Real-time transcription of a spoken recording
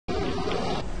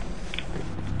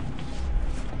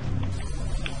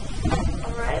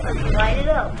Light it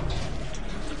up.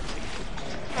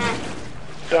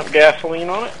 Dump gasoline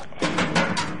on it.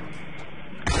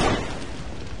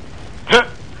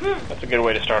 That's a good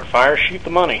way to start a fire. Shoot the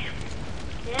money.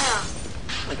 Yeah.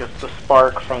 I guess the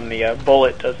spark from the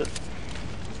bullet does it.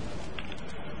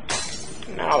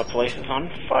 Now the place is on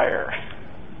fire.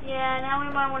 Yeah, now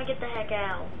we might want to get the heck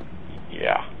out.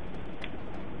 Yeah.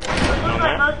 It looks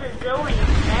like most of this building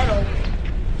is metal.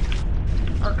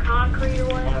 Or concrete or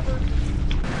whatever. And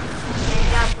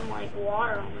you got some like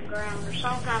water on the ground or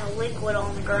some kind of liquid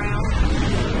on the ground.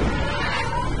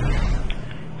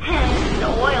 The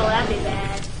oil, that'd be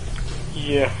bad.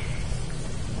 Yeah.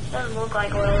 Doesn't look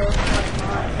like oil, it looks like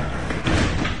mud.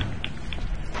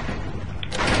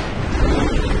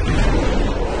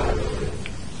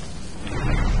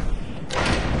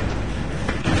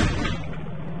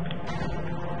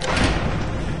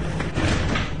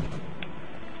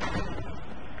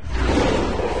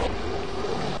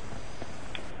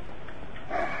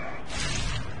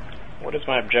 What is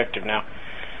my objective now?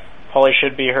 Polly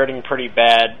should be hurting pretty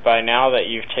bad by now that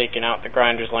you've taken out the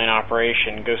Grinders Lane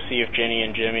operation. Go see if Jenny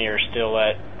and Jimmy are still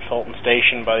at Fulton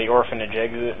Station by the orphanage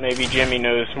exit. Maybe Jimmy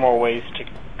knows more ways to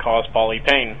cause Polly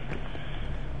pain.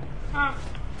 Huh.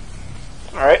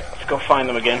 Alright, let's go find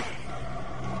them again.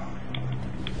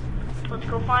 Let's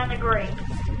go find the grape.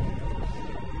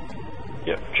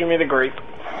 Yep, Jimmy the Grape.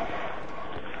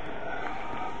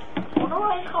 I wonder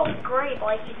why he's called grape.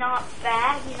 Like, he's not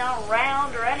fat, he's not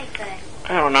round or anything.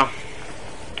 I don't know.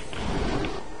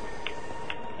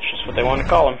 It's just what they want to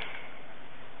call him.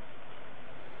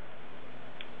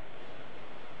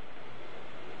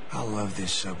 I love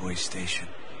this subway station.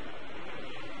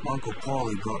 Uncle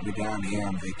Paulie brought me down here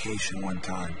on vacation one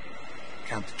time.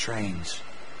 Count the trains.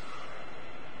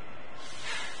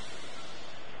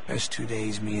 Best 2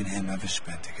 days me and him ever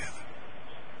spent together.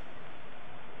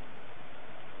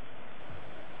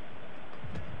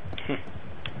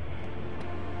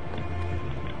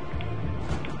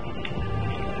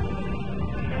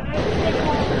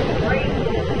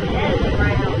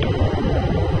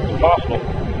 Possible.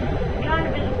 Kind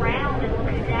of is round and looks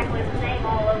exactly the same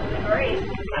all over the grape.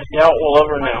 Yeah, we'll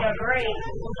never know. Like a grape,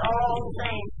 looks all the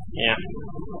same. Yeah,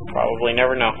 probably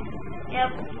never know.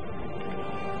 Yep.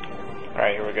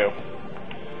 Alright, here we go.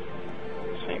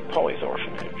 St. Paulie's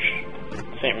Orphanage.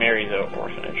 St. Mary's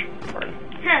Orphanage. Pardon.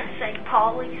 St.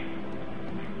 Paulie's.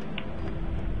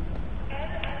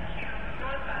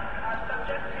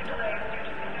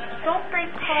 Don't think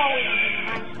Paulie's is a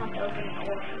nice one to open an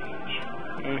orphanage.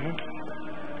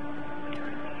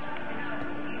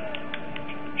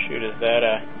 Shoot, is that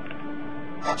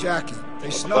Jackie, they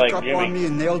snuck like up Jimmy. on me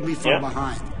and nailed me from Yeah.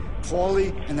 behind.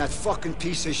 Paulie and that fucking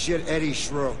piece of shit Eddie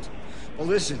Schroed. Well,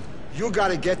 listen, you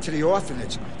gotta get to the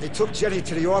orphanage. They took Jenny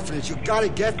to the orphanage. You gotta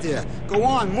get there. Go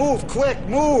on, move, quick,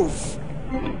 move!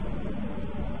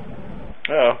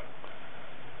 Uh-oh.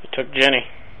 He took Jenny.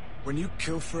 When you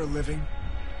kill for a living,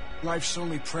 life's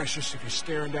only precious if you're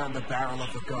staring down the barrel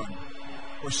of a gun.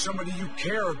 Or somebody you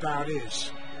care about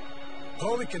is.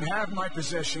 Paulie can have my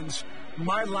possessions,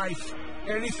 my life,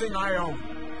 anything I own.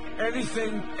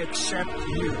 Anything except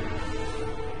you.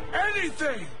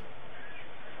 Anything!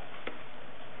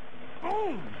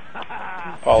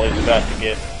 Paulie's about to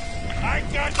get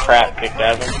crap kicked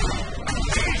out of him.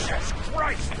 Jesus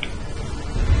Christ!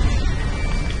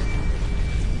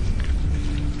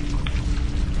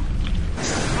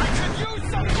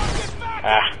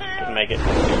 Ah, didn't make it.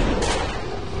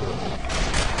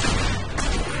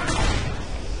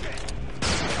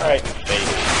 Alright,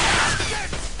 face.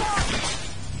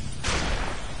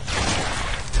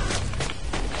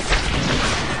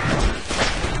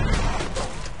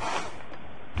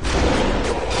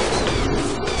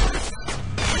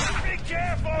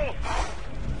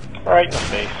 Right in the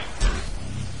face.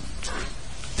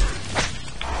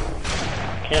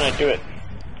 Can I do it?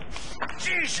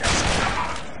 Jesus!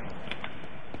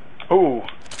 Ooh.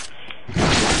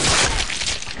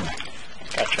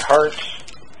 Got your heart.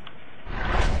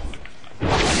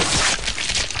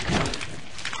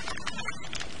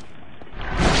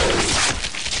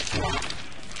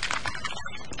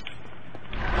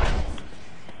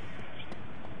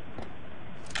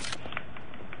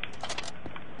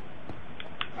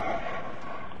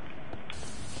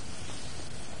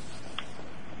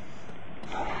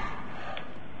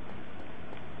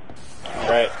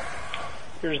 Right.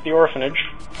 Here's the orphanage.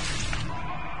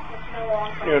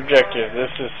 New objective.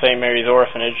 This is St. Mary's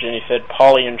Orphanage, and he said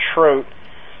Paulie and Schroet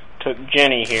took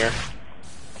Jenny here.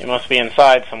 They must be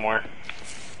inside somewhere.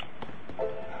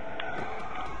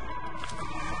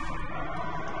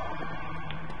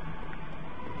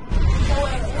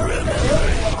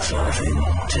 Remember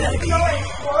something. Jackie. No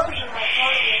explosion like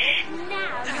Harvey.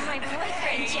 Now you're my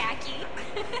boyfriend, Jackie.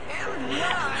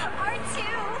 R2.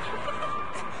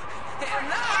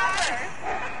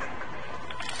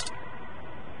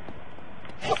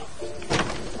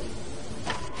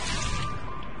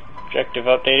 Objective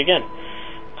update again.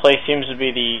 Place seems to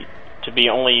be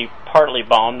only partly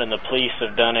bombed, and the police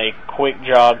have done a quick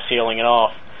job sealing it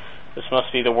off. This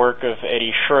must be the work of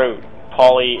Eddie Schroet.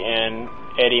 Paulie and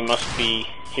Eddie must be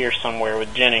here somewhere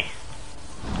with Jenny.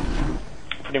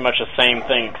 Pretty much the same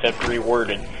thing except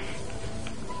reworded.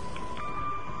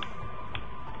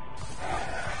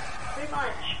 Pretty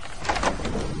much.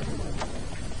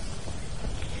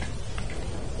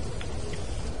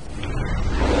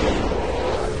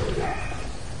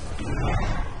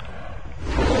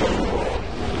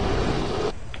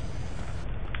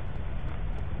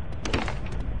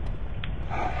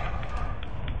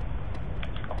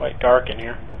 Quite dark in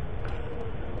here.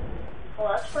 Well,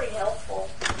 that's pretty helpful.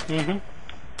 Mm-hmm.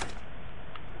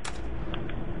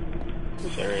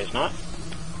 This area is not.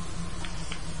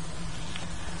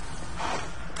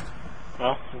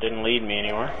 Well, it didn't lead me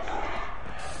anywhere.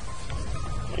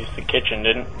 At least the kitchen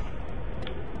didn't.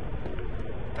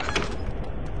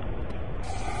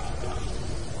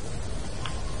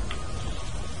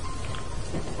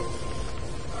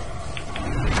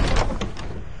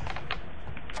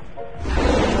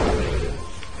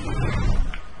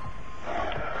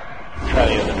 Try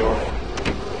the other door.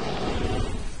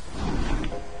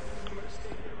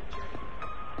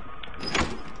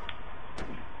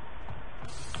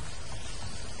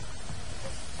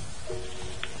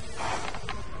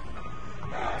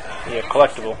 See a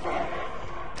collectible.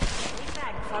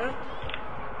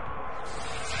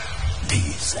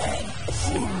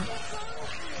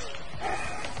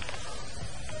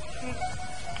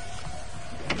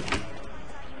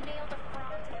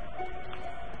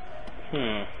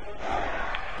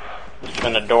 This has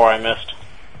been a door I missed.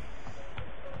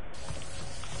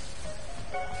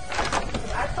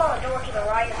 I saw a door to the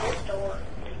right of this door.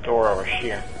 Door over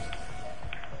here.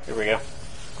 Here we go.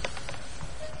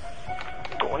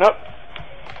 Going up.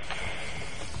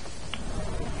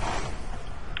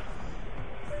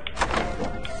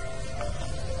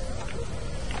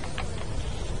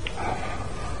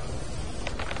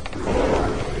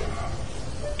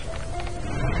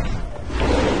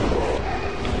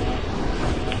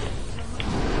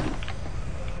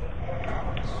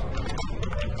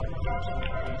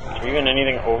 Is there even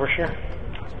anything over here?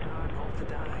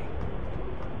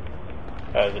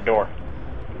 The door.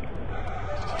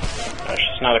 That's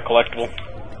just not a collectible.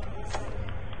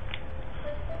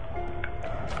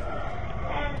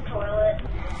 And the toilet.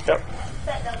 Yep.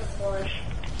 That doesn't flush.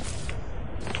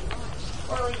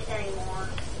 Or at least anymore.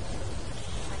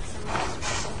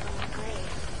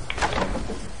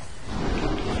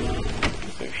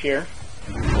 Through here.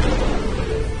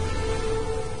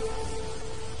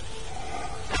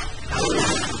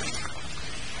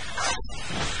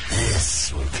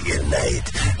 This will be a night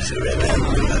to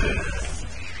remember.